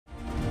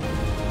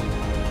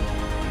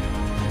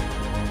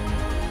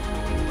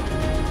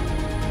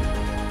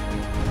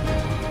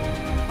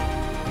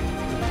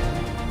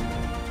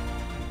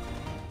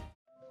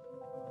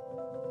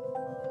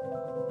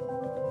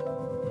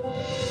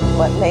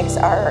what makes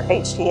our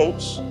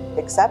HTH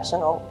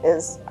exceptional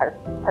is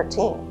our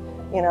team.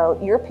 You know,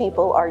 your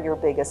people are your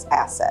biggest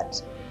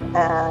asset.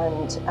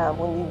 And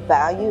when you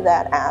value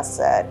that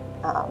asset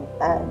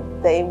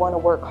and they want to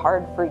work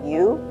hard for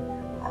you,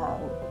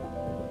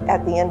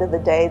 at the end of the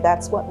day,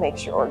 that's what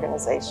makes your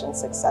organization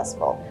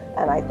successful.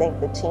 And I think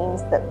the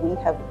teams that we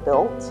have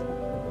built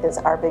is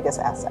our biggest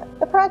asset.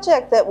 The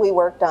project that we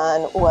worked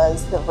on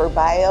was the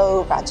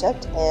Verbio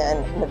project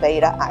in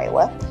Nevada,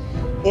 Iowa.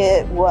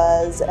 It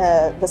was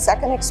the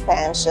second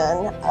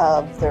expansion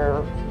of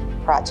their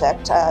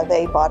project.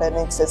 They bought an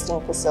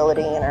existing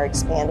facility and are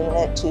expanding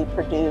it to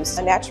produce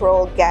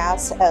natural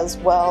gas as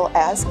well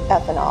as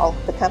ethanol.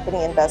 The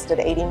company invested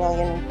 $80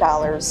 million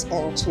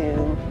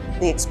into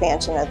the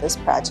expansion of this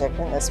project,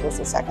 and this was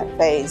the second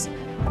phase.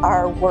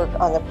 Our work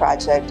on the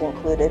project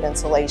included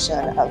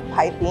installation of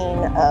piping,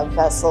 of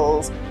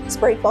vessels,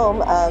 spray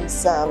foam of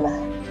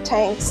some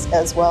tanks,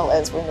 as well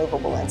as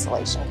removable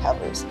insulation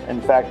covers.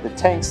 In fact, the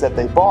tanks that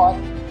they bought,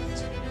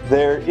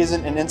 there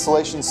isn't an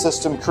insulation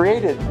system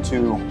created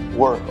to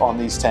work on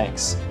these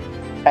tanks.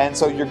 And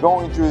so you're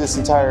going through this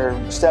entire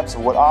steps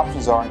of what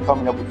options are and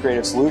coming up with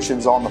creative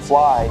solutions on the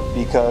fly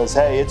because,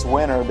 hey, it's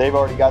winter, they've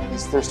already got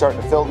these, they're starting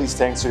to fill these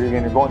tanks, so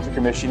you're going through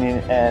commissioning,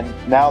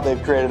 and now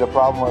they've created a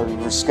problem where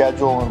the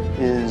schedule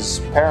is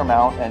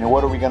paramount, and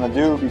what are we gonna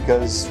do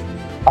because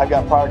I've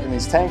got product in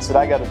these tanks that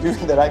I gotta do,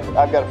 that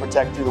I've got to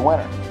protect through the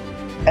winter.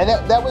 And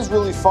that was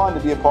really fun to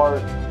be a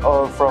part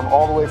of, from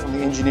all the way from the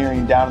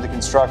engineering down to the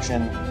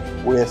construction,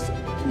 with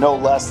no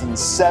less than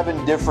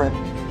 7 different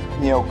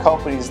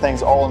companies,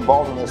 things all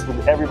involved in this,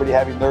 with everybody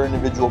having their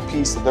individual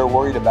piece that they're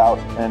worried about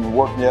and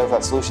working together for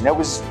that solution. It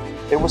was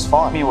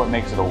fun. To me, what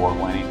makes it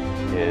award-winning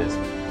is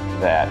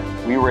that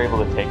we were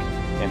able to take,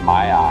 in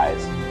my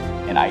eyes,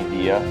 an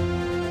idea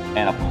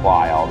and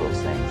apply all those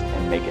things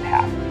and make it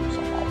happen for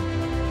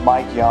somebody.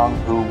 Mike Young,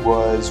 who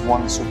was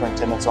one of the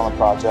superintendents on the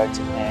project,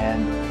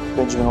 and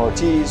Benjamin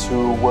Ortiz,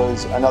 who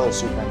was another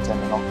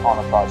superintendent on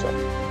the project.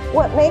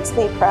 What makes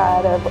me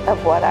proud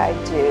of what I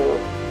do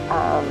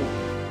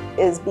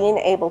is being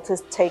able to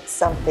take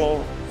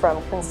something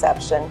from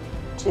conception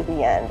to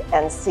the end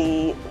and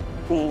see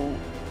the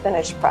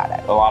finished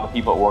product. A lot of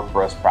people that work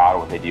for us proud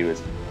of what they do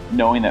is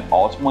knowing that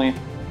ultimately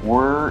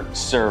we're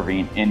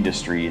serving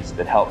industries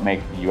that help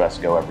make the U.S.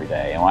 go every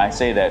day. And when I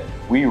say that,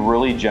 we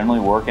really generally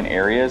work in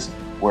areas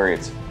where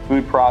it's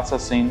food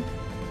processing,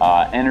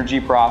 energy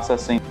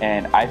processing,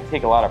 and I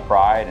take a lot of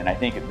pride, and I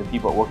think the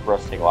people that work for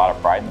us take a lot of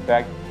pride in the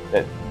fact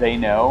that they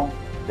know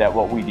that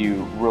what we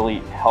do really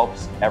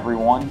helps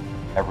everyone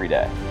every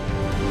day.